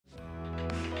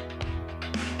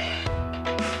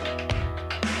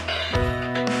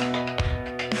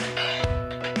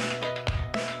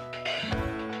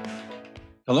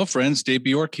Hello, friends. Dave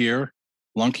Bjork here,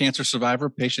 lung cancer survivor,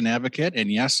 patient advocate, and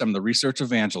yes, I'm the research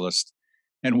evangelist.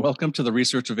 And welcome to the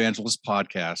Research Evangelist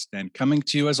podcast, and coming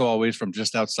to you as always from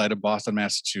just outside of Boston,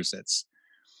 Massachusetts.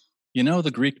 You know,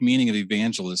 the Greek meaning of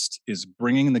evangelist is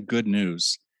bringing the good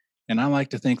news. And I like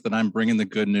to think that I'm bringing the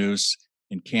good news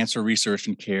in cancer research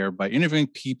and care by interviewing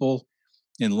people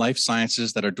in life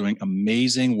sciences that are doing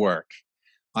amazing work.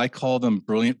 I call them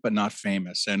brilliant but not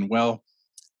famous. And well,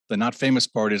 the not famous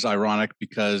part is ironic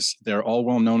because they're all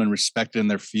well known and respected in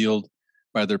their field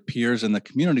by their peers and the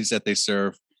communities that they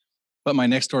serve. But my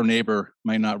next door neighbor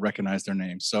might not recognize their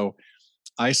name. So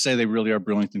I say they really are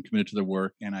brilliant and committed to their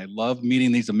work. And I love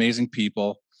meeting these amazing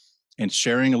people and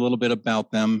sharing a little bit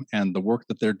about them and the work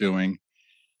that they're doing.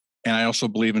 And I also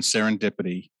believe in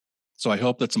serendipity. So I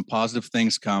hope that some positive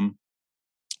things come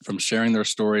from sharing their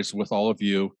stories with all of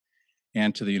you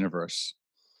and to the universe.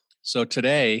 So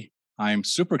today, I'm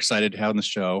super excited to have on the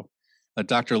show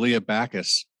Dr. Leah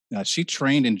Backhus. She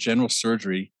trained in general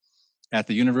surgery at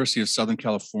the University of Southern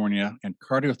California and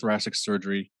cardiothoracic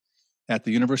surgery at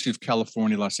the University of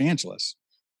California, Los Angeles.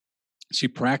 She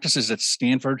practices at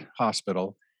Stanford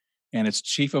Hospital and is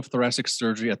chief of thoracic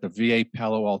surgery at the VA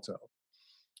Palo Alto.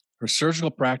 Her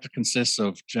surgical practice consists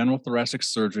of general thoracic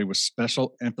surgery with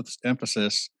special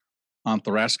emphasis on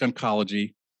thoracic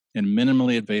oncology and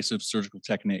minimally invasive surgical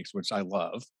techniques, which I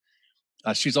love.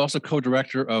 She's also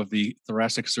co-director of the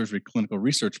Thoracic Surgery Clinical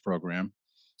Research Program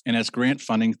and has grant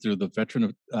funding through the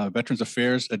Veterans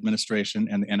Affairs Administration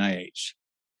and the NIH.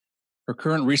 Her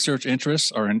current research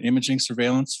interests are in imaging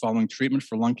surveillance following treatment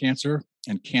for lung cancer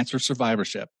and cancer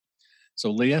survivorship. So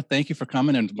Leah, thank you for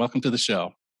coming and welcome to the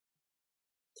show.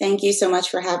 Thank you so much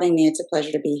for having me. It's a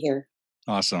pleasure to be here.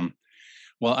 Awesome.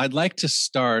 Well, I'd like to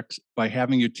start by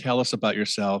having you tell us about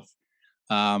yourself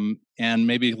and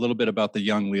maybe a little bit about the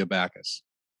young Leah Backhus.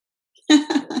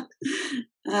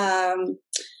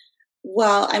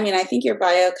 Well, I think your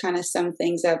bio kind of summed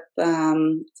things up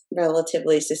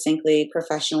relatively succinctly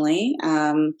professionally.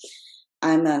 I'm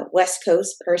a West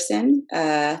Coast person,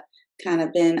 kind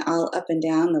of been all up and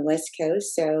down the West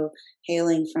Coast, so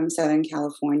hailing from Southern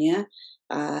California.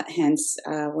 Hence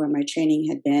where my training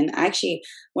had been. I actually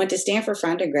went to Stanford for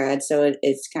undergrad, so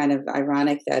it's kind of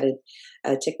ironic that it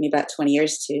took me about 20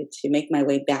 years to make my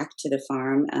way back to the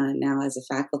farm now as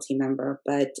a faculty member.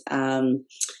 But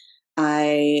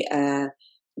I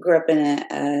grew up in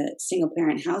a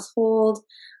single-parent household,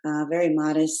 very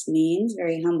modest means,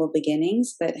 very humble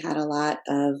beginnings, but had a lot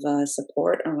of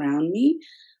support around me,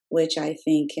 which I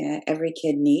think every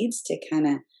kid needs to kind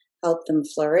of help them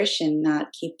flourish and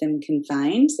not keep them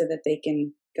confined so that they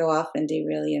can go off and do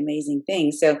really amazing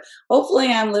things. So hopefully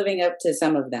I'm living up to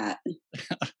some of that.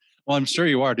 Well, I'm sure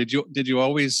you are. Did you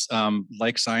always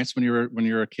like science when you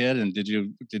were a kid? And did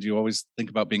you always think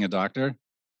about being a doctor?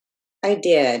 I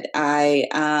did.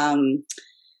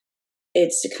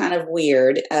 It's kind of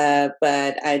weird,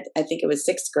 but I think it was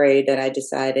sixth grade that I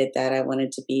decided that I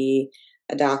wanted to be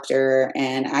a doctor.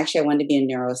 And actually I wanted to be a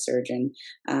neurosurgeon.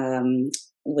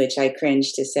 Which I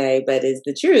cringe to say, but is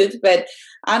the truth. But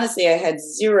honestly, I had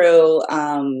zero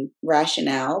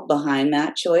rationale behind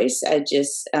that choice. I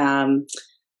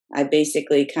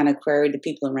basically kind of queried the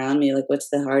people around me, like, what's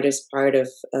the hardest part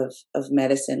of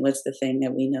medicine? What's the thing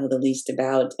that we know the least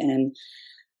about? And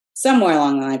somewhere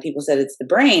along the line, people said it's the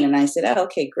brain. And I said, oh,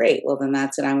 okay, great. Well, then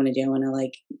that's what I want to do. I want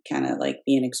to kind of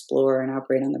be an explorer and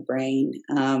operate on the brain.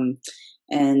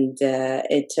 And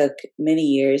it took many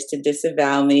years to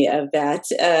disavow me of that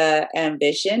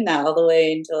ambition, not all the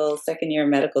way until second year of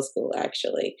medical school,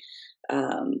 actually.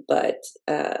 But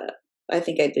I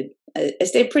think I did. I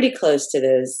stayed pretty close to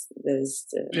those.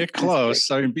 You're close.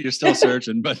 I mean, you're still a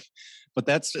surgeon, but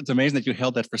it's amazing that you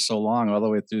held that for so long, all the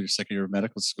way through your second year of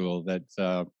medical school. That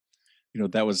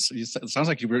that was. It sounds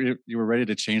like you were ready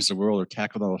to change the world or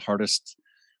tackle the hardest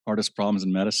problems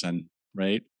in medicine,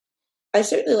 right? I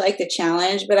certainly like the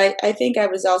challenge, but I think I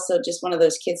was also just one of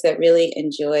those kids that really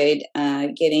enjoyed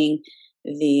getting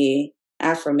the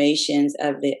affirmations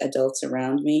of the adults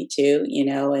around me too,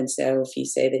 and so if you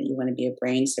say that you want to be a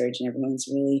brain surgeon, everyone's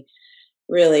really,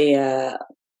 really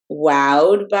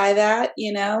wowed by that,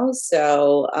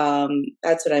 so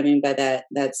that's what I mean by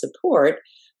that support,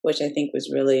 which I think was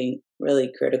really,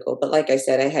 really critical. But like I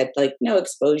said, I had no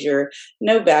exposure,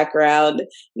 no background,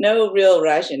 no real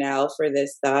rationale for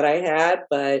this thought I had,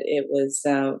 but it was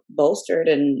bolstered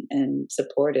and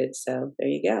supported. So there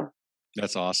you go.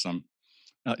 That's awesome.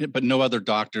 But no other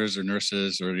doctors or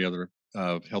nurses or any other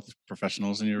health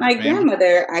professionals in your My family?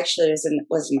 grandmother actually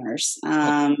was a nurse.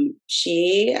 Oh,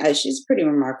 She's a pretty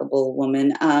remarkable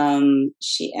woman.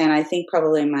 She and I think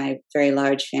probably in my very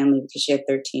large family, because she had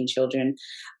 13 children,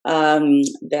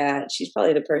 that she's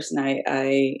probably the person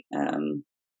I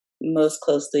most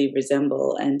closely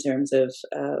resemble in terms of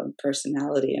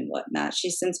personality and whatnot.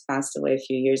 She's since passed away a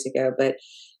few years ago, but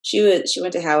she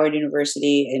went to Howard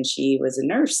University and she was a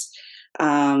nurse.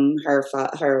 Her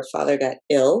father got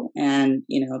ill, and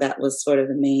that was sort of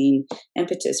the main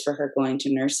impetus for her going to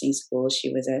nursing school.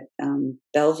 She was at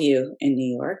Bellevue in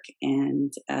New York,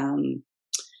 and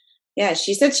yeah,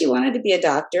 she said she wanted to be a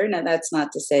doctor. Now, that's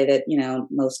not to say that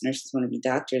most nurses want to be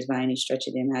doctors by any stretch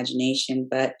of the imagination,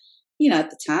 but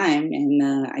at the time, and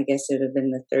I guess it would have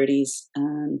been the 30s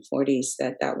and 40s,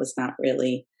 that was not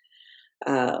really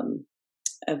um,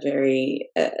 a very,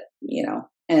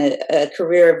 a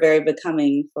career very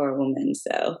becoming for a woman.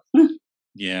 So,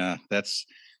 yeah, that's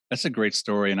a great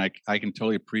story, and I can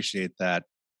totally appreciate that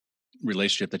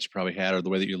relationship that you probably had, or the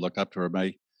way that you looked up to her.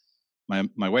 My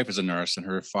wife is a nurse, and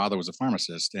her father was a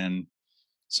pharmacist, and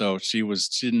so she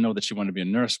didn't know that she wanted to be a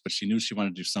nurse, but she knew she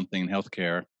wanted to do something in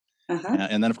healthcare. uh-huh,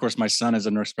 And then, of course, my son is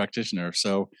a nurse practitioner,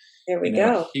 so there we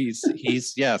go.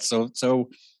 he's yeah. So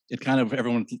it kind of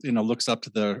everyone looks up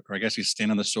to or I guess you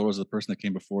stand on the shoulders of the person that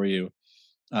came before you.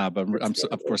 But of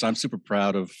Absolutely. course, I'm super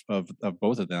proud of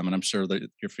both of them, and I'm sure that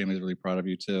your family is really proud of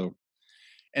you too.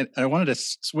 And I wanted to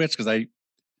switch because I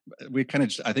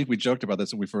think we joked about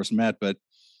this when we first met, but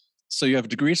so you have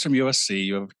degrees from USC,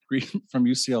 you have a degree from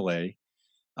UCLA,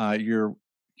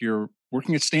 you're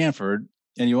working at Stanford,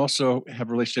 and you also have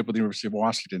a relationship with the University of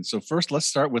Washington. So first, let's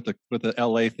start with the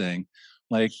LA thing.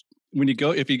 Like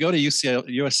if you go to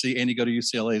USC and you go to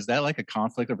UCLA, is that like a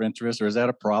conflict of interest, or is that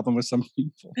a problem with some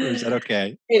people, or is that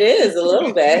okay? It is a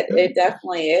little bit. It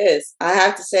definitely is. I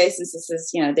have to say, since this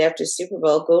is, day after Super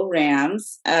Bowl, go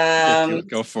Rams.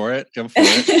 Go for it. Go for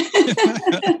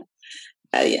it.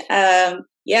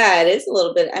 Yeah, it is a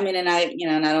little bit. I mean, and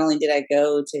not only did I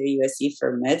go to USC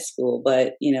for med school,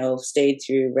 but stayed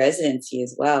through residency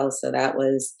as well. So that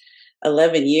was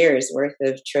 11 years worth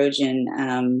of Trojan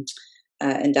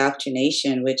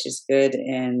indoctrination, which is good.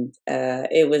 And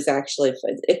it was actually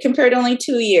it compared to only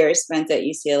 2 years spent at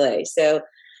UCLA. So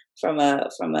from a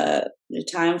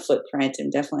time footprint,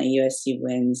 and definitely USC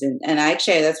wins. And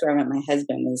actually, that's where I met my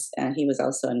husband. He was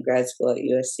also in grad school at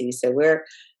USC. So we're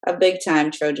a big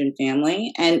time Trojan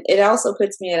family, and it also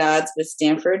puts me at odds with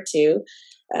Stanford too.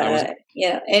 I was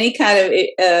Any kind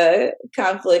of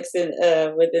conflicts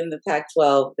within the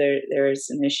Pac-12, there is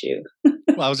an issue.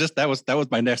 well, I was just that was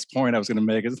my next point I was going to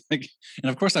make. Is like,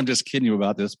 and of course, I'm just kidding you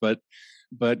about this, but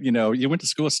you went to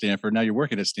school at Stanford. Now you're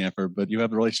working at Stanford, but you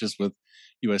have relationships with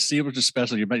USC, which is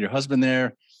special. You met your husband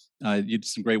there. You did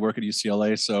some great work at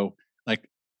UCLA. So, like,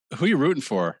 who are you rooting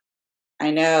for? I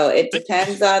know it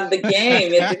depends on the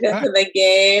game. It depends on the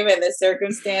game and the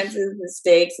circumstances, the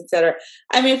stakes, etc.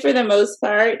 I mean, for the most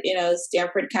part,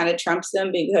 Stanford kind of trumps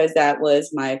them because that was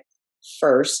my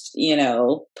first,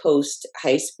 post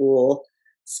high school.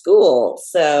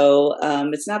 So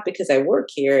it's not because I work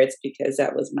here; it's because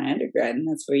that was my undergrad, and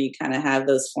that's where you kind of have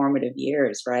those formative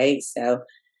years, right? So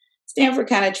Stanford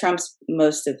kind of trumps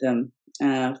most of them,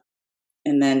 and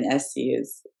then SC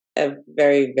is a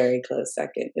very, very close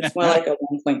second. It's more like a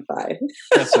 1.5.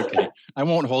 That's okay. I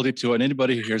won't hold you to it.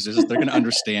 Anybody who hears this, they're going to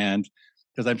understand,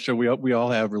 because I'm sure we all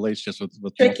have relationships with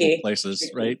multiple Tricky. places,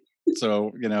 Tricky. right?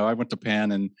 So I went to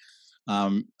Penn, and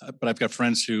but I've got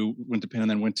friends who went to Penn and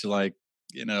then went to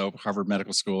Harvard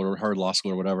Medical School or Harvard Law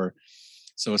School or whatever.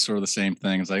 So it's sort of the same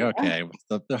thing. It's like, Yeah. okay,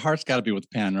 the heart's got to be with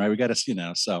Penn, right? We got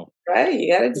to, so Right.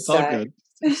 You got to it's all decide. good.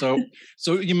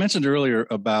 So you mentioned earlier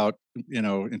about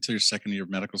until your second year of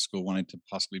medical school wanting to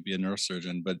possibly be a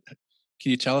neurosurgeon, but can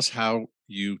you tell us how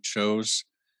you chose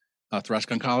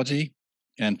thoracic oncology?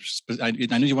 And I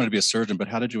knew you wanted to be a surgeon, but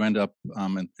how did you end up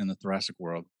in the thoracic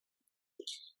world?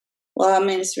 Well, I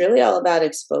mean, it's really all about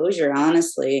exposure,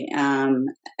 honestly.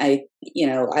 I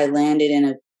landed in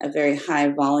a very high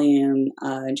volume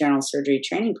general surgery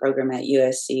training program at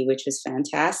USC, which was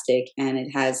fantastic. And it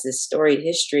has this storied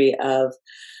history of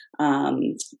um,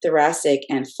 thoracic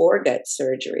and foregut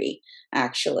surgery,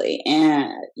 actually,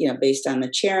 and based on the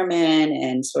chairman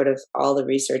and sort of all the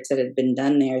research that had been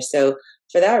done there. So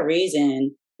for that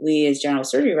reason, we as general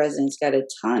surgery residents got a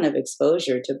ton of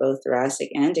exposure to both thoracic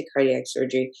and to cardiac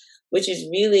surgery, which is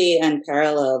really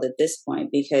unparalleled at this point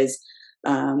because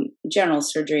general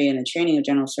surgery and the training of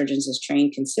general surgeons is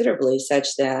trained considerably, such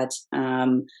that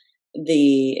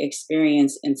the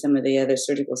experience in some of the other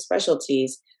surgical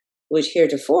specialties, which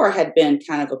heretofore had been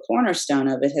kind of a cornerstone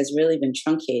of it, has really been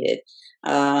truncated.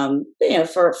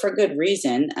 for good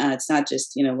reason. It's not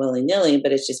just, willy nilly,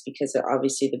 but it's just because of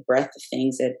obviously the breadth of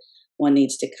things that one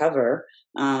needs to cover.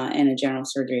 And a general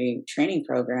surgery training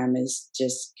program is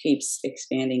just keeps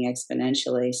expanding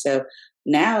exponentially. So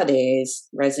nowadays,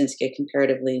 residents get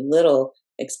comparatively little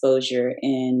exposure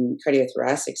in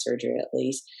cardiothoracic surgery, at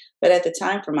least. But at the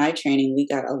time for my training, we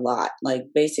got a lot. Like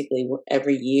basically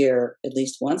every year, at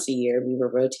least once a year, we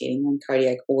were rotating on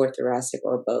cardiac or thoracic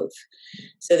or both.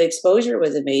 So the exposure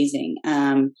was amazing.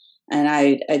 And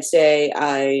I'd say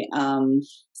I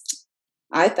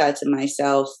thought to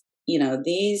myself,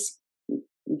 these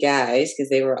guys, because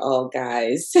they were all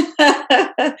guys,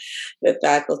 the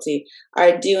faculty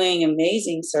are doing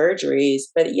amazing surgeries,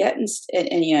 but yet,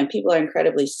 and people are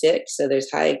incredibly sick, so there's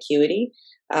high acuity,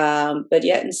 but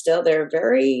yet and still they're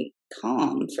very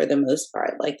calm for the most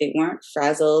part. Like they weren't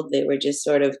frazzled, they were just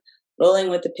sort of rolling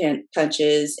with the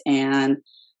punches. And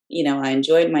I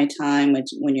enjoyed my time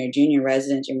when you're a junior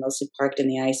resident, you're mostly parked in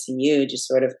the ICU, just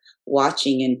sort of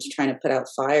watching and trying to put out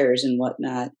fires and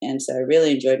whatnot. And so I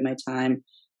really enjoyed my time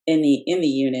in the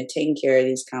unit, taking care of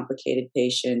these complicated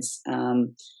patients,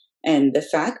 and the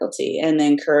faculty, and the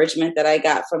encouragement that I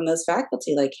got from those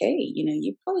faculty, like, hey,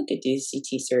 you probably could do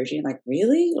CT surgery. I'm like,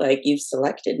 really? Like you've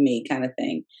selected me, kind of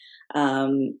thing.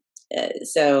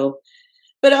 So,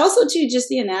 but also too, just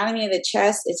the anatomy of the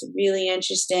chest. It's really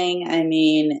interesting. I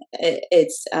mean,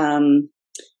 it's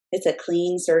a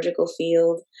clean surgical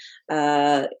field.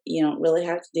 You don't really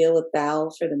have to deal with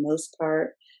bowel for the most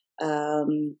part.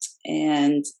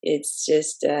 And it's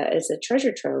just, it's a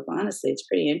treasure trove, honestly. It's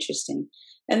pretty interesting.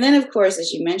 And then, of course,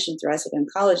 as you mentioned, thoracic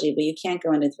oncology, but you can't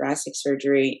go into thoracic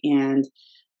surgery and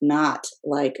not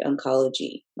like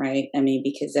oncology, right? I mean,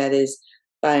 because that is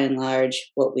by and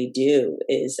large what we do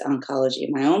is oncology.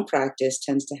 My own practice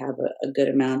tends to have a good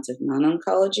amount of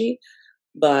non-oncology,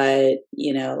 but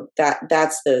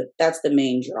that's the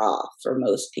main draw for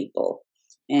most people.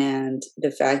 And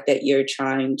the fact that you're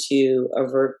trying to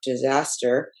avert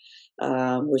disaster,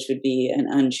 which would be an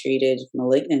untreated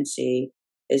malignancy,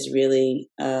 is really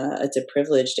it's a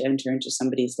privilege to enter into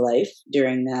somebody's life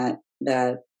during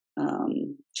that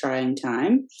trying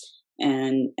time,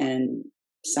 and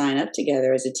sign up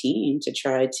together as a team to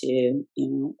try to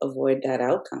avoid that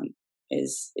outcome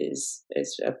is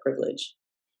a privilege.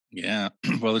 Yeah.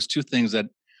 Well, there's two things that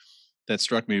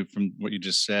struck me from what you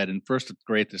just said. And first, it's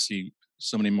great to see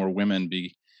so many more women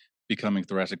becoming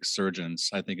thoracic surgeons.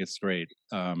 I think it's great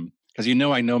because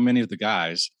I know many of the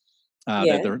guys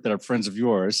Yeah. that are friends of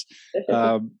yours.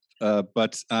 But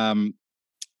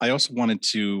I also wanted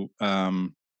to,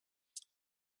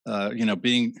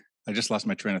 being I just lost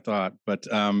my train of thought. But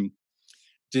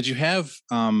did you have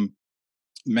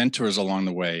mentors along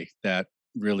the way that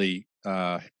really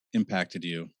impacted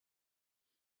you?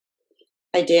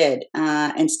 I did,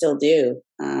 and still do.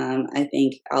 I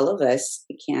think all of us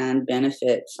can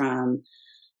benefit from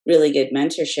really good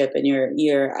mentorship, and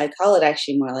I call it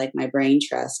actually more like my brain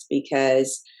trust,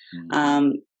 because Mhm.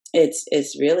 um,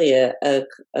 it's really a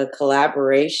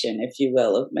collaboration, if you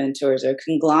will, of mentors, or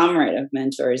conglomerate of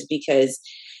mentors, because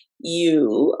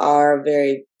you are a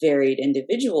very varied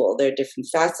individual. There are different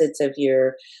facets of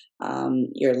your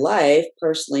life,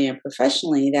 personally and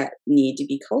professionally, that need to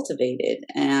be cultivated.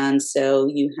 And so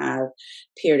you have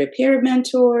peer to peer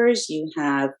mentors, you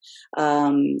have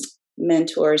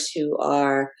mentors who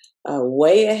are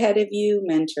way ahead of you,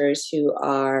 mentors who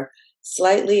are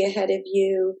slightly ahead of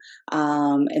you.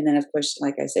 And then, of course,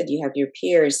 like I said, you have your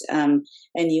peers, and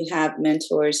you have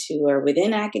mentors who are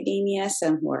within academia,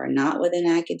 some who are not within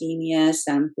academia,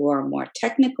 some who are more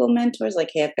technical mentors,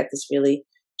 like, hey, I've got this really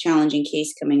challenging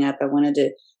case coming up. I wanted to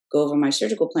go over my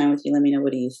surgical plan with you. Let me know,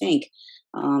 what do you think?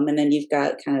 And then you've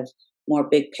got kind of more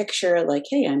big picture, like,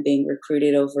 hey, I'm being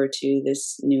recruited over to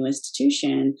this new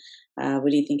institution. What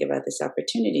do you think about this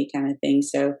opportunity, kind of thing?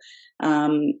 So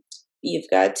you've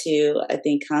got to, I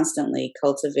think, constantly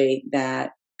cultivate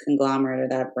that conglomerate, or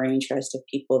that brain trust of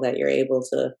people that you're able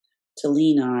to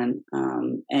lean on,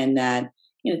 and that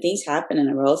things happen in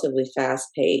a relatively fast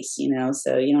pace.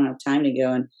 So you don't have time to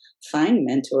go and find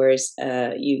mentors.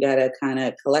 You got to kind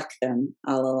of collect them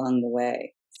all along the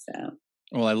way. So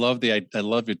Well, I love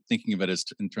it thinking of it as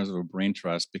in terms of a brain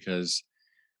trust, because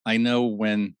I know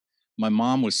when my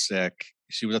mom was sick,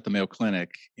 she was at the Mayo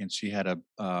Clinic and she had a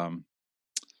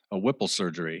Whipple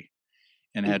surgery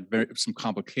and had some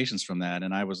complications from that.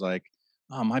 And I was like,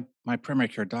 oh, my primary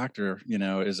care doctor,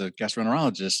 is a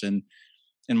gastroenterologist, and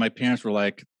my parents were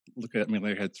like, look at me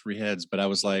like I had three heads. But I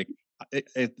was like,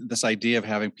 this idea of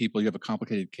having people, you have a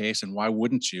complicated case, and why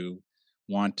wouldn't you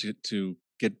want to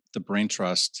get the brain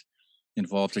trust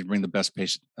involved to bring the best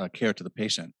patient care to the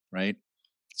patient, right?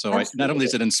 So not only does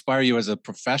Absolutely. it inspire you as a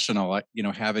professional,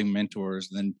 having mentors,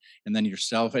 and then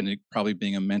yourself, and probably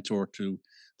being a mentor to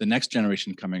the next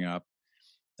generation coming up.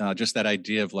 Just that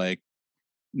idea of like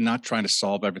not trying to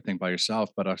solve everything by yourself,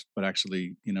 but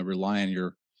actually rely on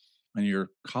your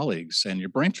colleagues and your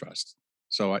brain trust.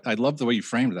 So I love the way you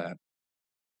framed that.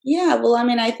 Yeah, well, I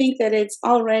mean, I think that it's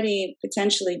already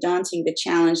potentially daunting, the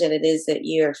challenge that it is that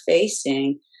you're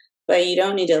facing, but you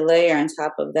don't need to layer on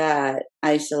top of that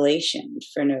isolation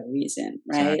for no reason,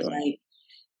 right? Exactly.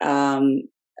 Um,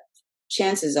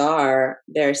 chances are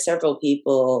there are several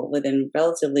people within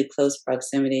relatively close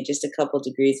proximity, just a couple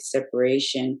degrees of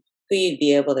separation, who you'd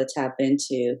be able to tap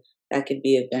into that could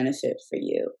be of benefit for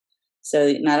you.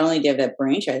 So not only do you have that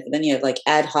brain trust, but then you have like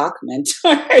ad hoc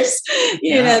mentors,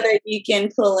 Yeah. that you can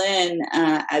pull in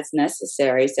as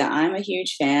necessary. So I'm a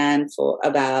huge fan for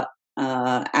about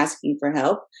asking for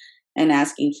help and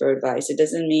asking for advice. It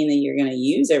doesn't mean that you're going to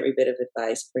use every bit of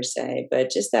advice per se,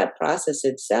 but just that process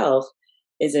itself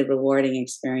is a rewarding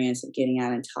experience of getting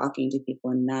out and talking to people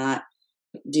and not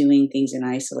doing things in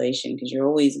isolation, because you're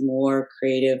always more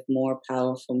creative, more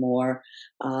powerful, more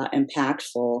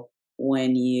impactful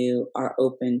when you are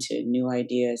open to new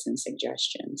ideas and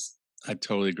suggestions. I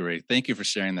totally agree. Thank you for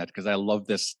sharing that because I love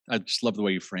this. I just love the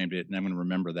way you framed it, and I'm going to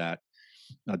remember that.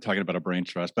 Talking about a brain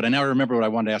trust, but I now remember what I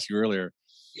wanted to ask you earlier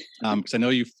because I know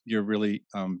you're really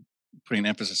putting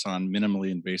emphasis on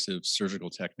minimally invasive surgical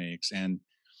techniques, and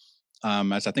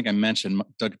as I think I mentioned,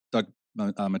 Doug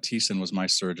Mathieson was my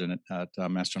surgeon at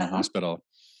Mass General Uh-huh. Hospital,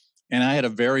 and I had a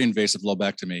very invasive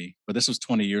lobectomy, but this was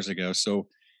 20 years ago. So,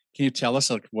 can you tell us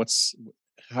like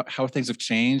how things have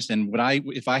changed, and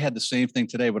if I had the same thing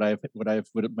today, would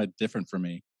it be different for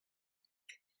me?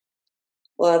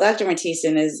 Well, Dr.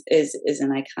 Mathieson is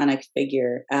an iconic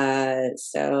figure.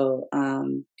 So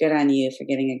good on you for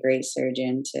getting a great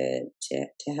surgeon to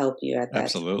help you at that time.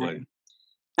 Absolutely.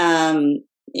 Um,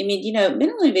 I mean,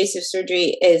 minimally invasive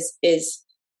surgery is it's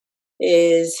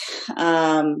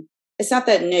not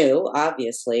that new,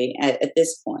 obviously, at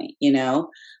this point,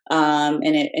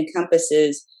 and it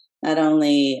encompasses not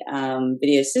only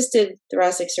video assisted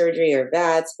thoracic surgery or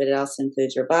VATS, but it also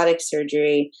includes robotic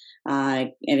surgery.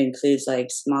 It includes like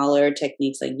smaller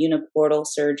techniques like uniportal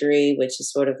surgery, which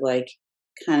is sort of like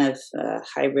kind of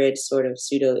hybrid, sort of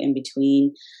pseudo in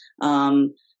between.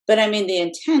 But I mean, the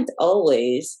intent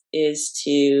always is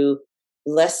to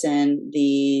lessen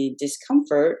the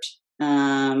discomfort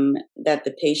that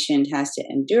the patient has to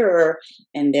endure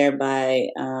and thereby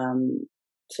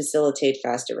facilitate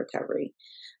faster recovery.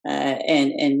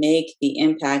 And make the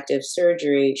impact of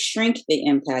surgery, shrink the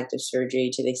impact of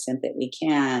surgery to the extent that we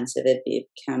can, so that it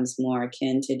becomes more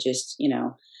akin to just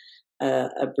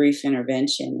a brief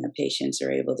intervention that patients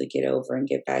are able to get over and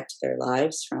get back to their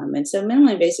lives from. And so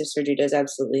minimally invasive surgery does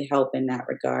absolutely help in that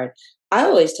regard. I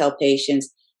always tell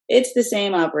patients it's the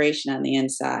same operation on the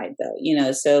inside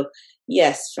though, so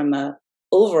yes, from a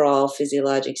overall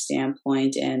physiologic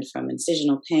standpoint and from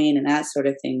incisional pain and that sort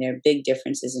of thing, there are big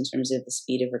differences in terms of the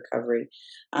speed of recovery.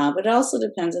 But it also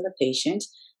depends on the patient.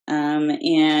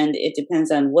 And it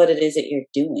depends on what it is that you're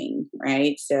doing,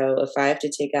 right? So if I have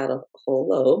to take out a whole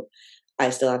lobe, I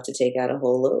still have to take out a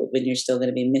whole lobe, and you're still going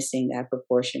to be missing that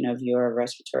proportion of your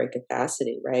respiratory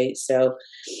capacity, right? So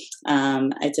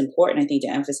it's important, I think, to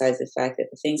emphasize the fact that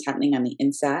the things happening on the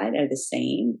inside are the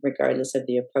same, regardless of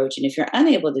the approach. And if you're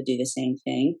unable to do the same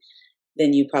thing,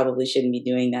 then you probably shouldn't be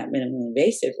doing that minimally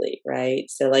invasively, right?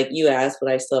 So, like you asked,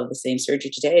 would I still have the same surgery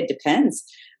today? It depends,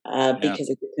 Yeah. because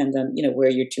it depends on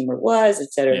where your tumor was,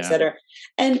 et cetera, et Yeah. cetera.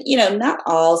 And not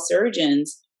all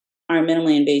surgeons are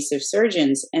minimally invasive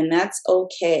surgeons, and that's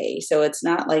okay. So it's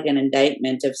not like an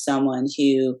indictment of someone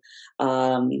who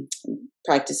um,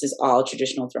 practices all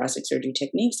traditional thoracic surgery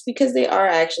techniques, because they are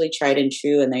actually tried and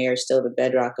true, and they are still the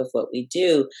bedrock of what we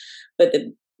do. But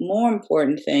the more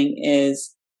important thing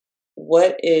is,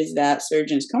 what is that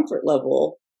surgeon's comfort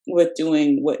level with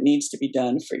doing what needs to be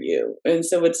done for you? And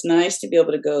so it's nice to be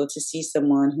able to go to see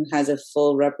someone who has a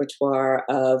full repertoire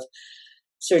of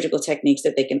surgical techniques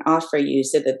that they can offer you,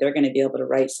 so that they're going to be able to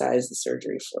right size the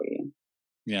surgery for you.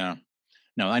 Yeah.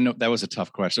 No, I know that was a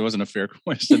tough question. It wasn't a fair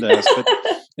question to ask, but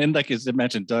and like as I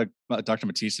mentioned, Dr.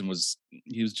 Mathieson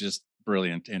he was just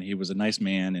brilliant, and he was a nice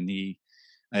man, and he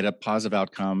had a positive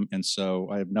outcome, and so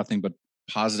I have nothing but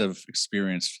positive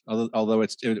experience. Although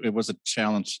it was a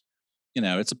challenge,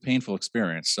 it's a painful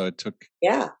experience. So it took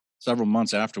Yeah, several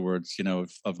months afterwards,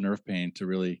 of nerve pain to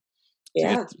really to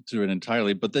get yeah, through it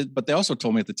entirely. But they also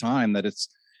told me at the time that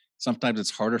sometimes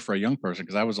it's harder for a young person,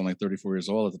 because I was only 34 years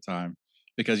old at the time,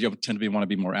 because you tend to want to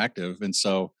be more active. And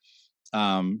so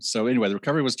anyway, the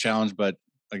recovery was challenged, but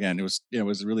again, it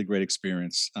was a really great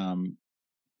experience.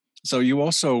 So you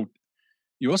also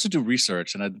do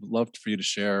research, and I'd love for you to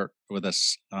share with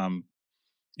us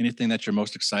anything that you're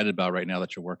most excited about right now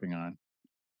that you're working on.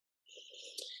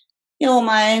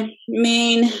 My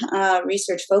main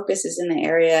research focus is in the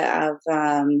area of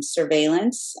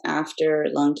surveillance after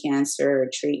lung cancer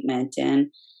treatment.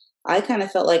 And I kind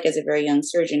of felt like, as a very young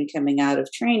surgeon coming out of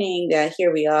training, that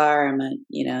here we are. I'm a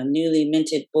newly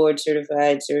minted board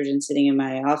certified surgeon sitting in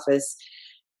my office,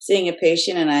 seeing a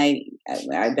patient, and I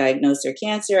diagnose their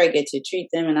cancer. I get to treat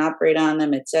them and operate on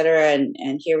them, et cetera.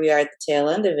 And here we are at the tail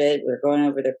end of it. We're going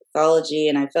over the pathology,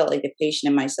 and I felt like the patient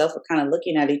and myself were kind of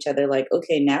looking at each other like,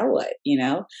 okay, now what?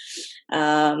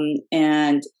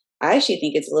 And I actually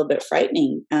think it's a little bit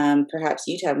frightening. Perhaps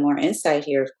you'd have more insight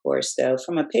here, of course, though,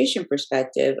 from a patient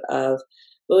perspective of,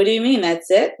 what do you mean?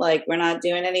 That's it? Like, we're not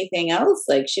doing anything else?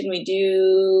 Like, shouldn't we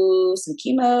do some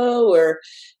chemo, or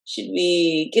should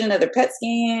we get another PET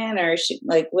scan, or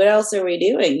what else are we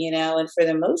doing? And for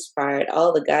the most part,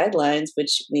 all the guidelines,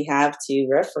 which we have to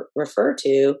refer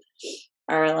to,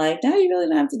 are like, no, you really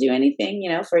don't have to do anything,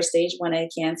 for a stage 1A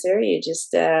cancer. You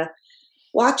just,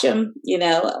 watch them,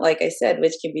 like I said,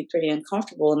 which can be pretty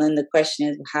uncomfortable. And then the question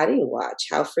is, how do you watch?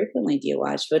 How frequently do you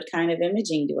watch? What kind of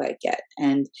imaging do I get?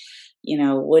 And,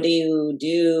 what do you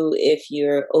do if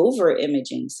you're over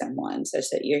imaging someone such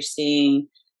that you're seeing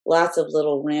lots of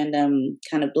little random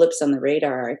kind of blips on the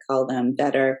radar, I call them,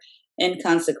 that are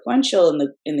inconsequential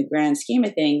in the grand scheme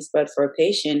of things. But for a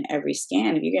patient, every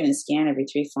scan, if you're going to scan every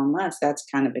 3-4 months, that's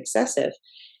kind of excessive.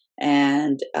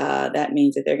 And that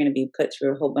means that they're going to be put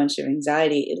through a whole bunch of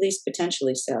anxiety, at least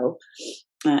potentially so,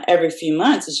 every few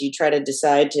months, as you try to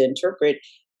decide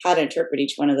how to interpret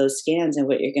each one of those scans and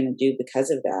what you're going to do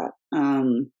because of that.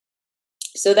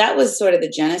 So that was sort of the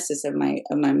genesis of my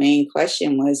main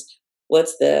question was,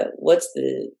 what's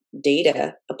the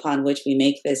data upon which we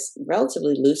make this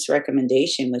relatively loose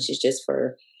recommendation, which is just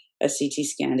for a CT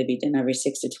scan to be done every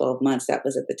 6 to 12 months. That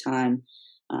was at the time,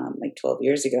 like 12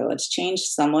 years ago. It's changed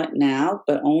somewhat now,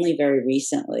 but only very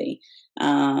recently.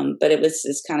 But it was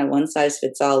this kind of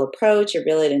one-size-fits-all approach. It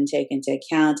really didn't take into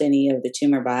account any of the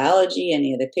tumor biology,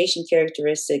 any of the patient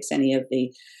characteristics, any of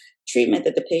the treatment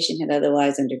that the patient had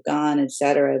otherwise undergone, et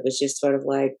cetera. It was just sort of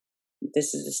like,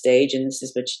 this is the stage and this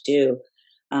is what you do.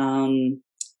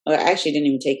 Or actually didn't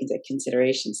even take into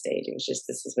consideration stage. It was just,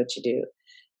 this is what you do.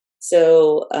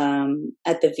 So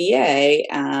at the VA,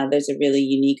 there's a really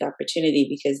unique opportunity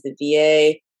because the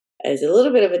VA is a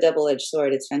little bit of a double-edged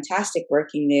sword. It's fantastic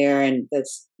working there, and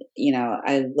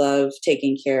I love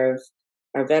taking care of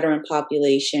our veteran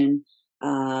population.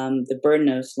 The burden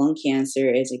of lung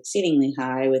cancer is exceedingly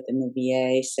high within the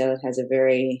VA, so it has a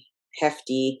very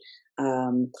hefty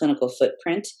clinical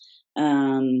footprint.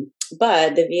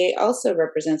 But the VA also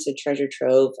represents a treasure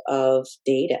trove of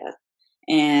data.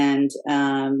 And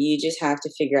you just have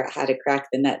to figure out how to crack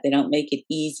the nut. They don't make it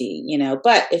easy,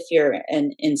 But if you're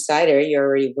an insider, you're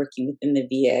already working within the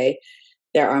VA,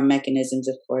 there are mechanisms,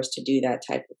 of course, to do that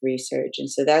type of research. And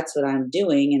so that's what I'm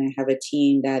doing. And I have a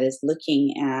team that is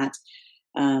looking at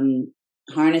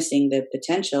harnessing the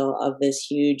potential of this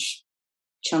huge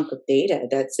chunk of data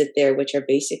that sit there, which are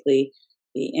basically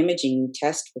the imaging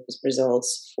test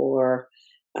results for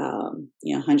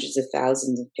hundreds of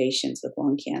thousands of patients with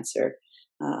lung cancer.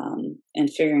 And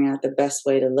figuring out the best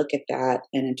way to look at that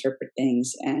and interpret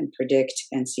things and predict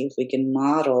and see if we can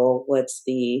model what's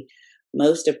the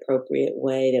most appropriate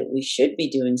way that we should be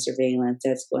doing surveillance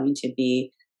that's going to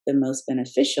be the most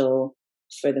beneficial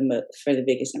for the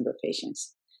biggest number of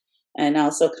patients. And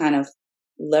also kind of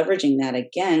leveraging that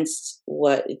against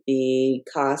what the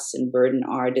costs and burden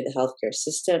are to the healthcare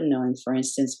system, knowing, for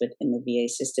instance, within the VA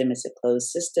system, it's a closed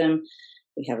system.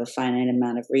 We have a finite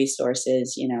amount of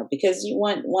resources, because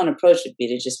one approach would be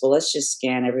to just, let's just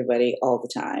scan everybody all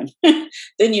the time.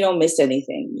 Then you don't miss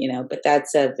anything, but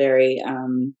that's a very,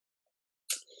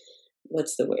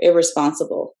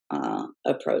 irresponsible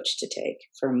approach to take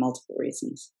for multiple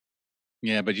reasons.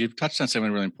 Yeah, but you've touched on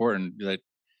something really important, that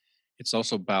it's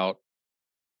also about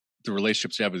the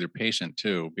relationships you have with your patient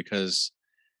too, because,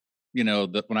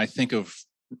 when I think of,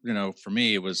 for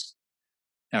me, it was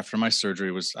after my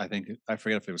surgery, I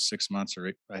forget if it was 6 months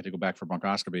or I had to go back for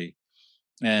bronchoscopy.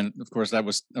 And of course I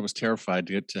was terrified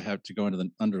to have to go into the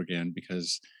under again,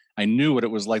 because I knew what it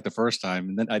was like the first time.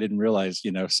 And then I didn't realize,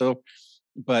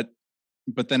 but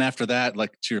then after that,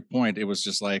 like to your point, it was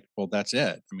just like, well, that's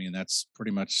it. I mean, that's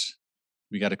pretty much,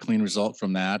 we got a clean result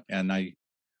from that. And I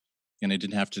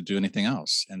didn't have to do anything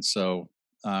else. And so,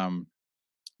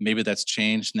 maybe that's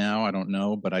changed now. I don't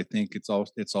know, but I think it's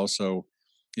also,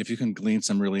 if you can glean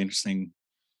some really interesting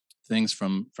things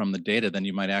from the data, then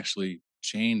you might actually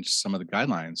change some of the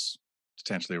guidelines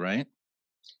potentially, right?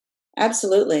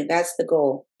 Absolutely, that's the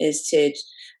goal is to,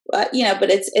 but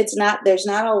it's not. There's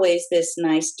not always this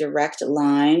nice direct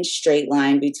line, straight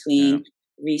line Yeah. between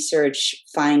research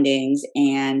findings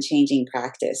and changing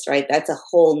practice, right? That's a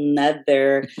whole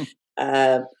nother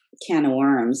uh, can of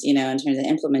worms, in terms of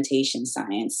implementation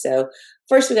science. So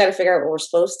first, we got to figure out what we're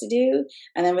supposed to do,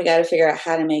 and then we got to figure out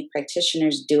how to make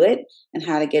practitioners do it and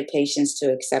how to get patients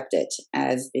to accept it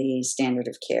as the standard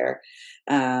of care.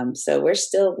 So we're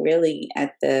still really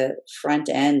at the front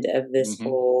end of this Hmm.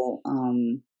 whole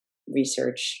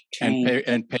research And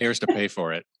train. payers to pay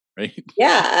for it, right?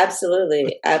 Yeah,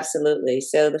 absolutely, absolutely.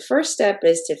 So the first step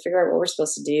is to figure out what we're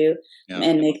supposed to do Yeah.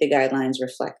 and make the guidelines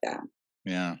reflect that.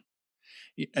 Yeah.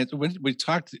 And when we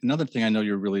talked, another thing I know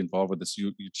you're really involved with this.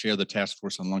 You chair the task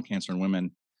force on lung cancer in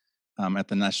women at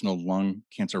the National Lung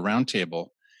Cancer Roundtable,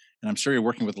 and I'm sure you're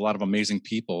working with a lot of amazing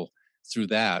people through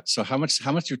that. So how much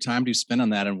of your time do you spend on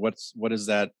that, and what is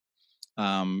that?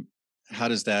 Um, how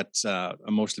does that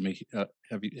emotionally make?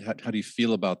 How do you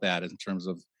feel about that in terms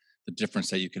of the difference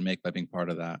that you can make by being part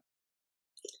of that?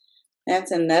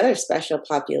 That's another special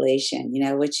population,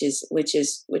 which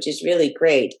is really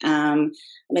great. I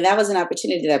mean, that was an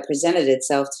opportunity that presented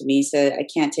itself to me, so I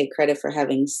can't take credit for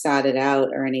having sought it out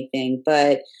or anything.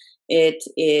 But it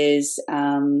is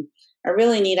a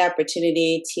really neat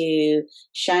opportunity to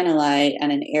shine a light on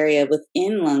an area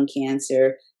within lung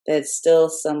cancer that's still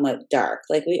somewhat dark.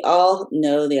 Like we all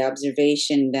know the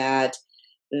observation that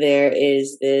there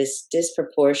is this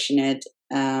disproportionate.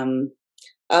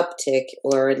 Uptick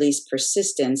or at least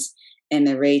persistence in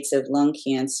the rates of lung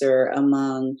cancer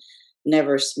among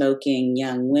never smoking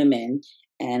young women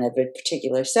and of a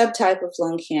particular subtype of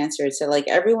lung cancer. So, like,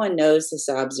 everyone knows this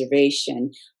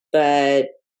observation, but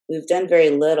we've done very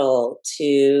little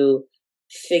to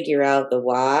figure out the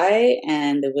why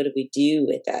and the what do we do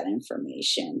with that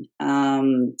information.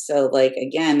 So, like,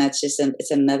 again,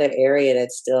 it's another area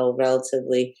that's still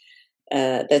relatively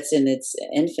that's in its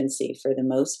infancy for the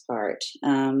most part.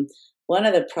 One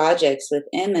of the projects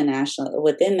within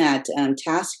that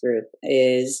task group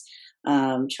is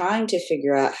trying to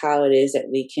figure out how it is that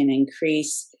we can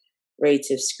increase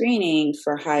rates of screening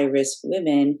for high risk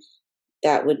women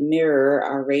that would mirror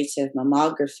our rates of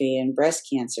mammography and breast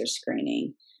cancer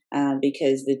screening.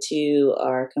 Because the two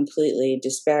are completely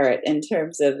disparate in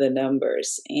terms of the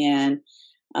numbers. And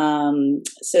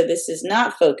so this is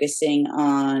not focusing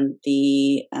on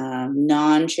the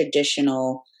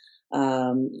non-traditional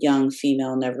young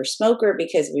female never smoker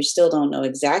because we still don't know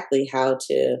exactly how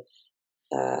to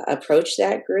approach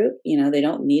that group. They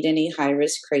don't meet any high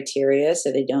risk criteria,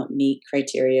 so they don't meet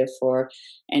criteria for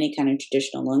any kind of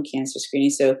traditional lung cancer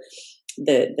screening. So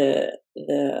the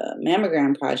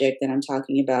mammogram project that I'm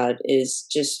talking about is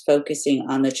just focusing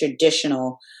on the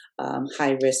traditional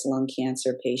high risk lung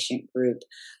cancer patient group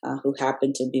who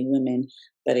happen to be women.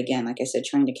 But again, like I said,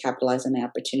 trying to capitalize on the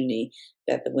opportunity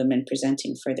that the women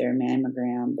presenting for their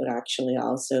mammogram would actually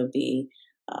also be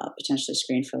potentially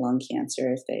screened for lung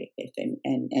cancer if they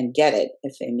get it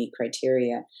if they meet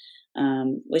criteria,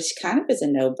 which kind of is a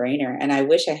no brainer. And I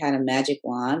wish I had a magic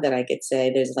wand that I could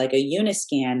say there's like a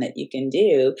uniscan that you can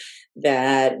do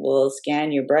that will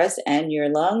scan your breast and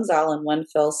your lungs all in one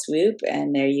fell swoop,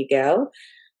 and there you go.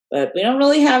 But we don't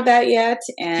really have that yet,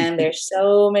 and there's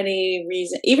so many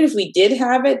reasons. Even if we did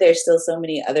have it, there's still so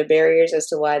many other barriers as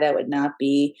to why that would not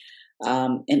be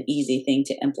an easy thing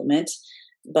to implement.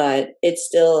 But it's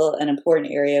still an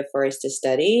important area for us to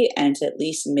study and to at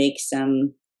least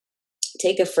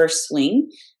take a first swing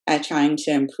at trying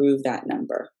to improve that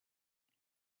number.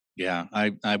 Yeah,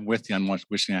 I'm with you on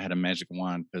wishing I had a magic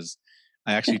wand because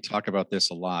I actually talk about this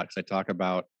a lot. Because I talk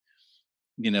about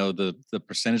the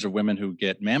percentage of women who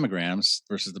get mammograms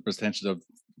versus the percentage of,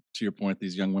 to your point,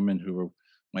 these young women who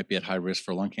might be at high risk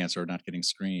for lung cancer or not getting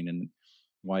screened, and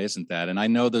why isn't that? And I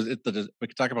know that we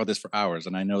could talk about this for hours,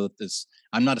 and I know that this.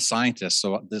 I'm not a scientist,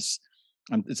 so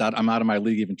I'm out of my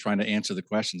league even trying to answer the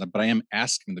questions, but I am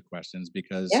asking the questions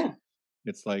because Yeah.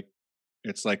 it's like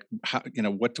how,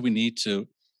 what do we need to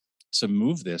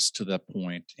move this to that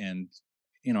point? And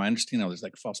I understand, there's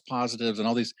like false positives and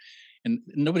all these, and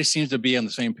nobody seems to be on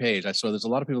the same page. I saw there's a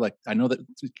lot of people, like, I know that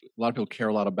a lot of people care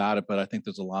a lot about it, but I think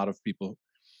there's a lot of people,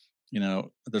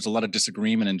 there's a lot of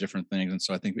disagreement in different things, and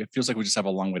so I think it feels like we just have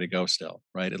a long way to go still,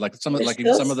 right? Like There's like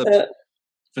even still some of the so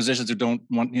physicians who don't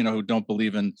want, who don't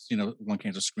believe in lung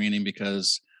cancer screening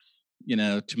because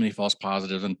too many false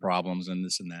positives and problems and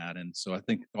this and that. And so I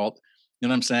think what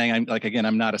I'm saying, I'm like, again,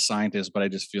 I'm not a scientist, but I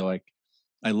just feel like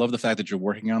I love the fact that you're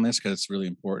working on this because it's really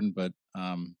important. But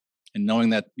And knowing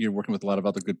that you're working with a lot of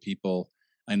other good people,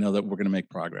 I know that we're going to make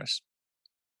progress.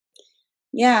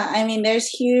 Yeah, I mean, there's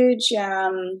huge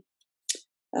lack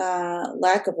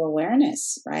of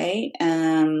awareness, right?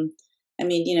 I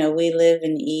mean, we live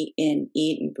and eat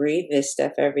and breathe this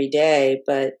stuff every day,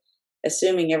 but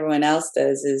assuming everyone else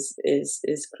does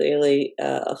is clearly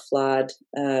a flawed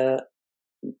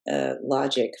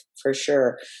logic for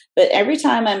sure. But every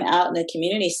time I'm out in a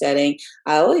community setting,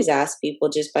 I always ask people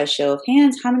just by show of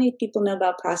hands, how many people know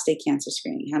about prostate cancer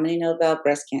screening? How many know about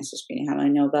breast cancer screening? How many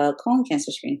know about colon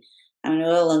cancer screening? How many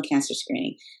know about lung cancer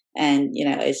screening? And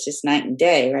it's just night and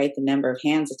day, right? The number of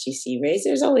hands that you see raised.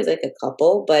 There's always like a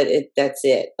couple, but that's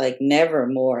it. Like never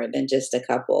more than just a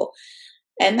couple.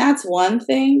 And that's one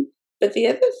thing. But the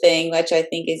other thing, which I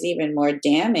think is even more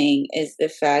damning, is the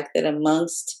fact that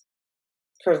amongst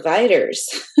providers,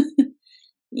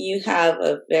 you have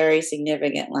a very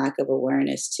significant lack of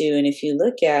awareness too. And if you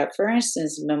look at, for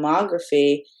instance,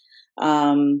 mammography,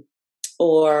 um,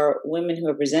 or women who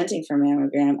are presenting for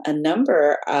mammogram, a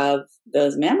number of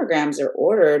those mammograms are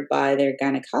ordered by their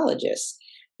gynecologists.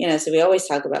 So we always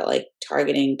talk about like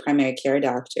targeting primary care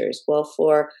doctors. Well,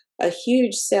 for a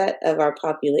huge set of our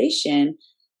population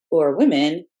who are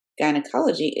women,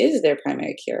 gynecology is their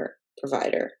primary care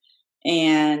provider.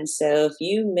 And so if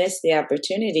you miss the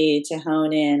opportunity to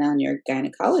hone in on your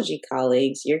gynecology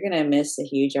colleagues, you're going to miss a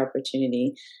huge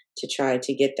opportunity to try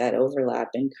to get that overlap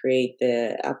and create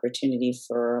the opportunity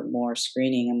for more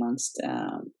screening amongst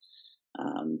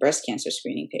breast cancer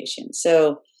screening patients.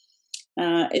 So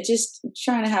it's just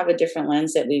trying to have a different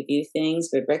lens that we view things,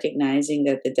 but recognizing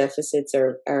that the deficits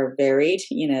are varied.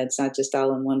 It's not just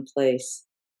all in one place.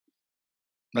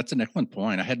 That's an excellent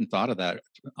point. I hadn't thought of that.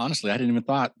 Honestly, I hadn't even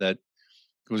thought that,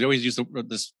 because we always use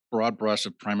this broad brush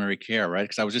of primary care, right?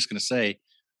 Because I was just going to say,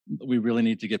 we really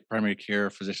need to get primary care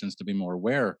physicians to be more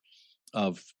aware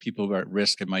of people who are at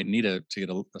risk and might need to get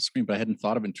a screen. But I hadn't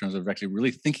thought of it in terms of actually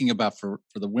really thinking about for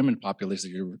the women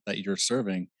population that you're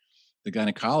serving. The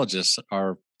gynecologists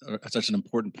are such an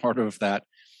important part of that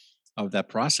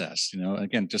process.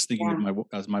 Again, just thinking Yeah.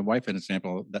 of my wife, an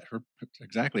example, that her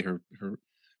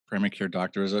primary care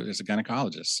doctor is a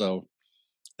gynecologist. So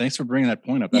thanks for bringing that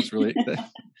point up. That's really,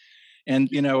 and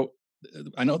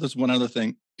I know there's one other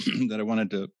thing that I wanted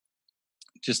to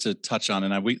just to touch on,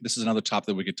 and this is another topic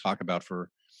that we could talk about for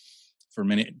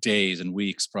many days and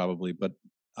weeks probably. But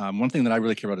one thing that I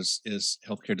really care about is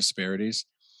healthcare disparities,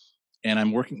 and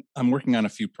I'm working on a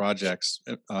few projects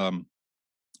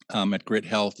at Grit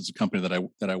Health. It's a company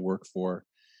that I work for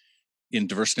in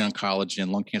diversity oncology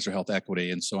and lung cancer health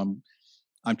equity, and so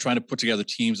I'm trying to put together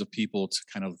teams of people to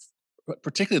kind of,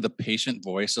 particularly the patient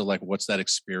voice of like what's that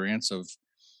experience of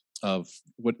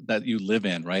what that you live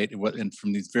in, right? And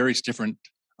from these various different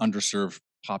underserved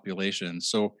populations.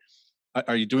 So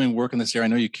are you doing work in this area? I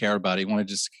know you care about it. Can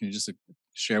you just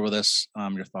share with us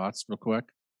your thoughts real quick?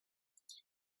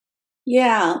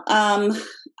 Yeah.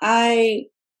 I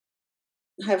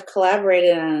have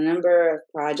collaborated on a number of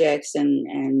projects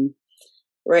and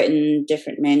written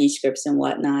different manuscripts and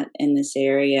whatnot in this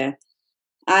area.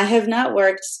 I have not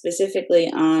worked specifically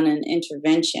on an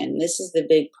intervention. This is the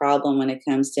big problem when it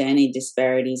comes to any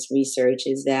disparities research,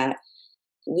 is that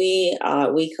we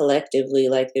collectively,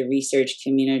 like the research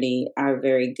community, are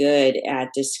very good at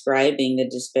describing the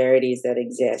disparities that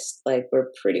exist. Like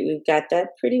we've got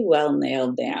that pretty well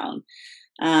nailed down.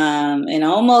 And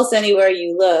almost anywhere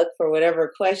you look for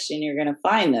whatever question, you're going to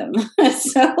find them.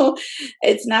 So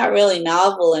it's not really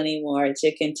novel anymore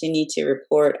to continue to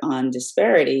report on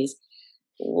disparities.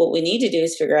 What we need to do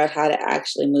is figure out how to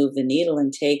actually move the needle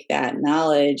and take that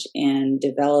knowledge and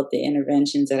develop the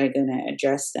interventions that are going to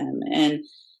address them. And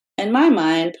in my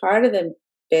mind, part of the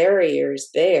barriers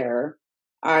there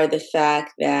are the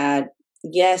fact that,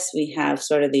 yes, we have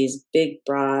sort of these big,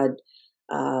 broad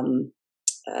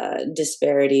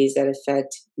disparities that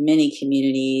affect many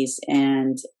communities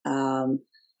and are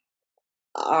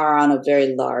on a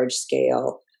very large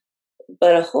scale.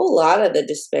 But a whole lot of the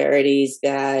disparities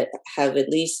that have at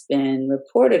least been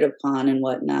reported upon and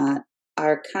whatnot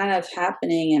are kind of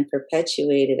happening and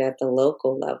perpetuated at the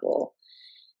local level.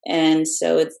 And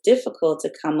so it's difficult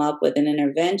to come up with an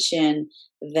intervention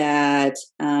that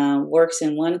works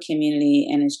in one community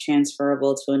and is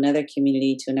transferable to another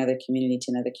community, to another community,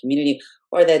 to another community,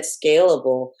 or that's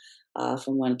scalable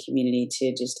from one community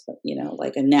to just,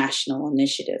 like a national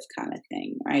initiative kind of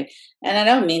thing, right? And I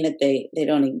don't mean that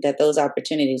that those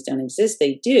opportunities don't exist.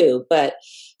 They do, but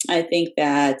I think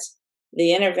that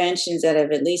the interventions that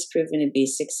have at least proven to be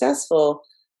successful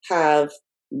have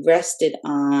rested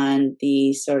on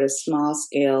the sort of small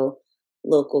scale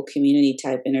local community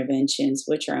type interventions,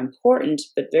 which are important,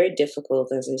 but very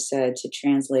difficult, as I said, to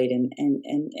translate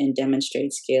and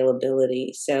demonstrate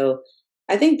scalability. So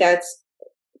I think that's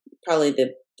probably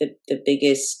the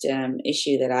biggest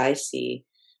issue that I see.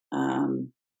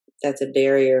 Um, that's a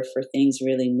barrier for things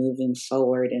really moving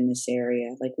forward in this area.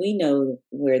 Like, we know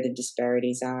where the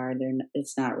disparities are.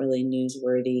 It's not really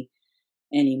newsworthy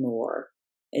anymore.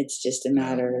 It's just a Yeah.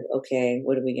 matter of, okay,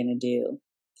 what are we going to do?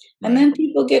 And Right. then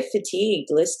people get fatigued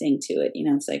listening to it.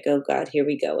 It's like, oh God, here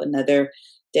we go. Another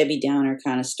Debbie Downer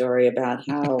kind of story about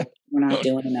how we're not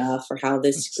doing enough, or how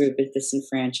this It's group is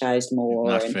disenfranchised more.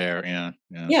 not And fair. Yeah.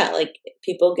 Yeah. yeah, like,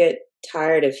 people get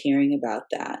tired of hearing about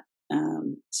that.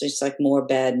 So it's like more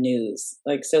bad news.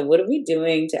 Like, so what are we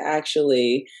doing to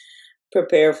actually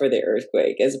prepare for the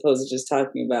earthquake, as opposed to just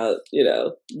talking about,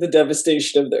 the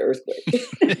devastation of the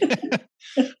earthquake?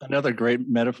 Another great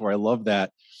metaphor. I love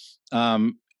that.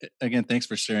 Again, thanks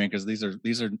for sharing, because these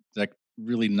are like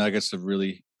really nuggets of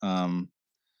really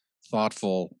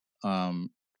thoughtful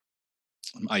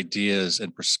ideas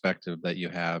and perspective that you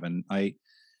have, and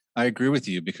I agree with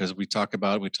you, because we talk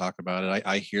about it.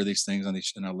 I hear these things on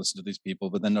these, and I listen to these people,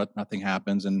 but then nothing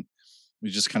happens, and we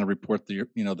just kind of report the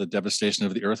devastation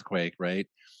of the earthquake, right?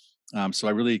 So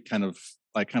I kind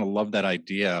of love that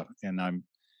idea, and I'm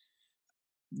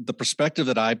the perspective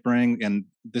that I bring, and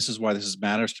this is why this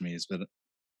matters to me, is that,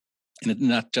 and it's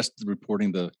not just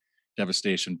reporting the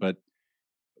devastation, but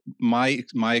my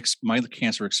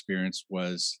cancer experience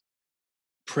was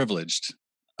privileged.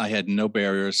 I had no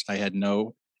barriers. I had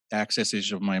no access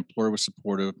issue. My employer was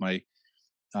supportive. I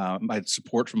had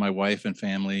support from my wife and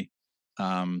family.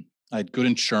 I had good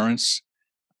insurance.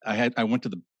 I went to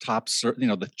the top,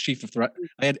 the chief of threat.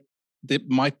 I had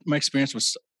my experience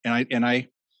was, and I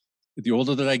the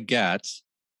older that I get,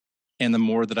 and the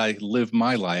more that I live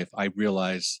my life, I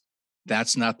realize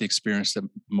that's not the experience that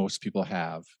most people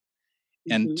have.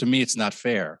 And Hmm. to me, it's not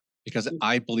fair, because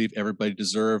I believe everybody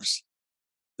deserves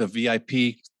the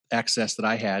VIP access that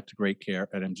I had to great care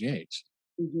at MGH.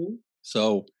 Hmm.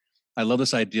 So I love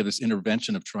this idea of this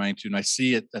intervention of trying to, and I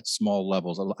see it at small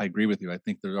levels. I agree with you. I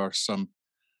think there are some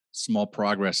small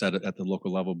progress at the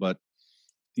local level, but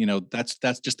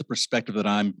that's just the perspective that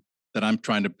I'm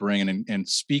trying to bring in, and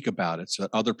speak about it, so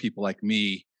that other people like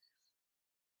me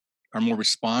are more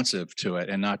responsive to it,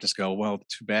 and not just go, well,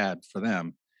 too bad for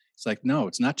them. It's like, no,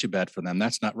 it's not too bad for them.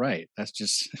 That's not right. That's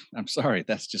just, I'm sorry,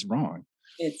 that's just wrong.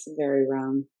 It's very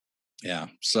wrong. Yeah.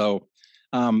 So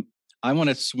um, I want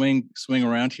to swing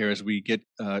around here as we get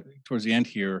towards the end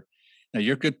here. Now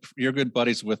you're good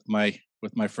buddies with my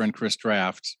friend Chris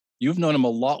Draft. You've known him a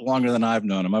lot longer than I've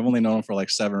known him. I've only known him for like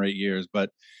 7 or 8 years,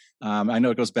 but I know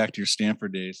it goes back to your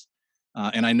Stanford days.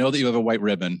 And I know that you have a white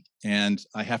ribbon. And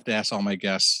I have to ask all my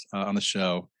guests on the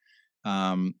show.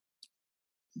 Um,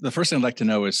 the first thing I'd like to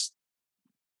know is,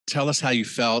 tell us how you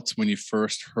felt when you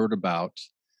first heard about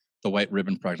the White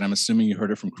Ribbon Project. I'm assuming you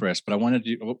heard it from Chris, but I wanted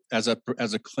you, as a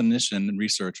clinician and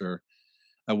researcher,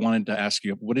 I wanted to ask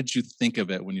you, what did you think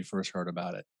of it when you first heard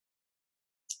about it?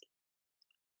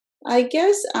 I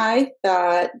guess I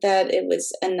thought that it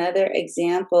was another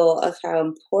example of how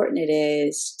important it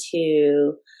is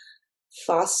to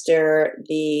foster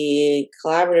the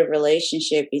collaborative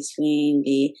relationship between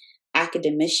the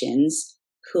academicians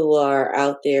who are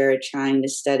out there trying to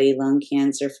study lung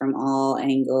cancer from all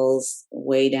angles,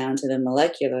 way down to the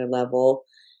molecular level,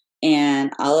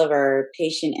 and all of our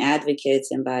patient advocates,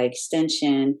 and by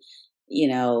extension,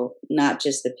 not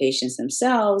just the patients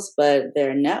themselves, but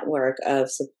their network of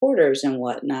supporters and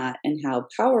whatnot, and how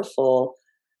powerful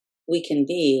we can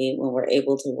be when we're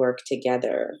able to work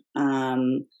together.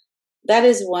 That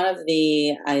is one of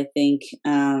the, I think,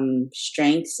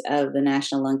 strengths of the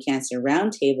National Lung Cancer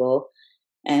Roundtable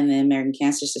and the American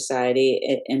Cancer Society,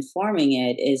 informing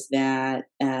it, is that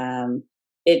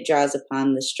it draws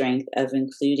upon the strength of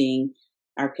including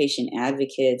our patient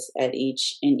advocates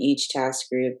in each task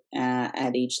group,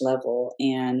 at each level,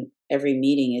 and every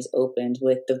meeting is opened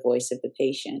with the voice of the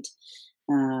patient,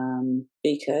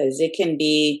 because it can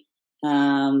be,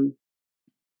 um,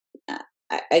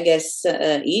 I guess,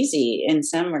 easy in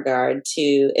some regard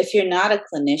to, if you're not a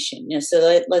clinician.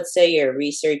 So let's say you're a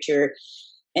researcher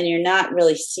and you're not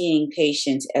really seeing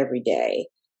patients every day.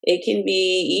 It can be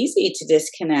easy to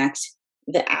disconnect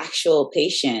the actual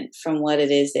patient from what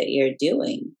it is that you're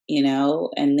doing, and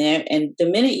the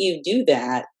minute you do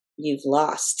that, you've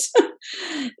lost,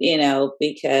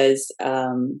 because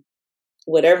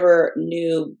whatever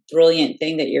new brilliant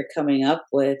thing that you're coming up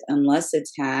with, um, unless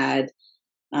it's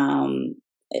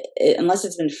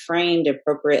been framed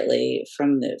appropriately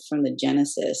from the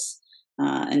genesis,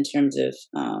 in terms of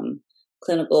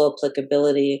clinical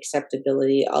applicability,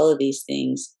 acceptability, all of these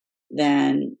things,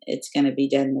 then it's going to be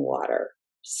dead in the water.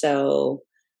 So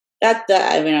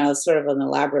I mean, I was sort of an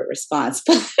elaborate response,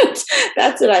 but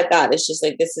that's what I thought. It's just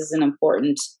like, this is an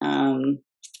important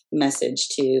message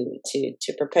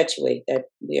to perpetuate that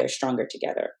we are stronger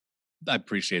together. I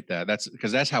appreciate that.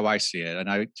 That's how I see it. And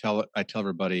I tell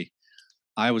everybody,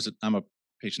 I'm a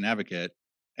patient advocate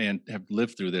and have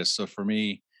lived through this. So for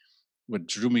me, what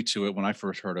drew me to it when I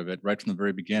first heard of it, right from the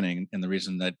very beginning, and the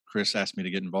reason that Chris asked me to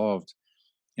get involved,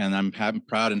 and I'm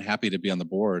proud and happy to be on the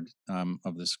board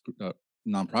of this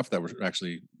nonprofit that we're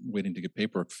actually waiting to get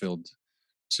paperwork filled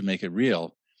to make it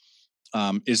real,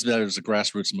 is that it was a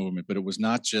grassroots movement. But it was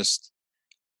not just,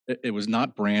 it was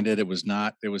not branded. It was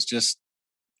just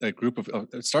a group of,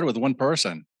 it started with one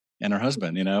person and her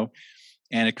husband, and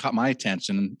it caught my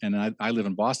attention. And I live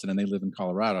in Boston and they live in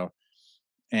Colorado.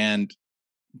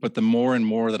 But the more and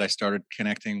more that I started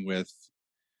connecting with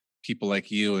people like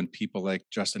you and people like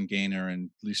Justin Gaynor and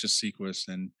Lisa Sequist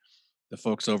and the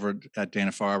folks over at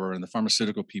Dana-Farber and the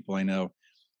pharmaceutical people I know,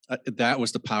 that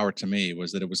was the power to me,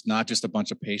 was that it was not just a bunch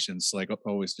of patients, like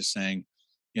always just saying,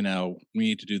 we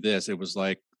need to do this. It was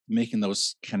like making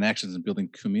those connections and building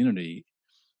community,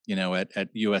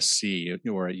 at USC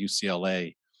or at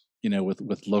UCLA,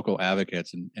 with local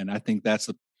advocates. And I think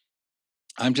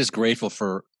I'm just grateful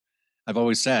for, I've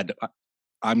always said,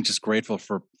 I'm just grateful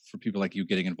for people like you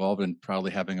getting involved and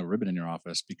probably having a ribbon in your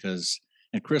office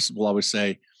and Chris will always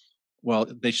say, well,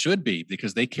 they should be,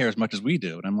 because they care as much as we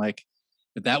do. And I'm like,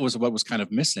 that was what was kind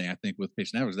of missing, I think, with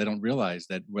patient advocates. They don't realize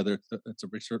that whether it's a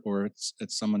research or it's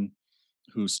someone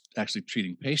who's actually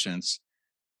treating patients,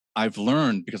 I've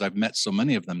learned, because I've met so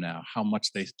many of them now, how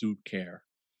much they do care.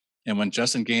 And when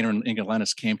Justin Gaynor and Inga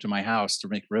Lennis came to my house to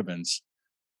make ribbons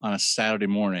on a Saturday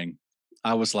morning,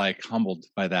 I was like humbled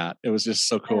by that. It was just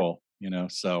so cool,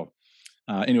 So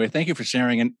anyway, thank you for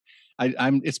sharing. And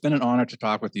it's been an honor to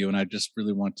talk with you. And I just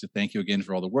really want to thank you again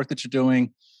for all the work that you're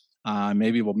doing.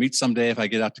 Maybe we'll meet someday if I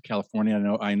get out to California.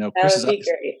 I know Chris that would be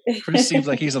great. Chris seems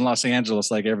like he's in Los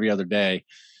Angeles like every other day,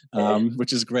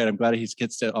 which is great. I'm glad he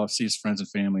gets to see his friends and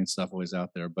family and stuff while he's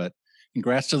out there. But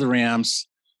congrats to the Rams,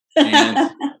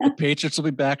 and the Patriots will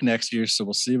be back next year, so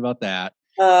we'll see about that.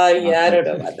 Yeah, I don't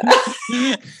know about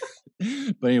that.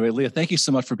 But anyway, Leah, thank you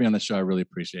so much for being on the show. I really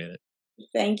appreciate it.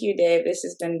 Thank you, Dave. This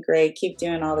has been great. Keep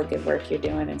doing all the good work you're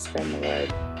doing and spreading the word.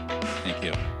 Thank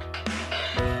you.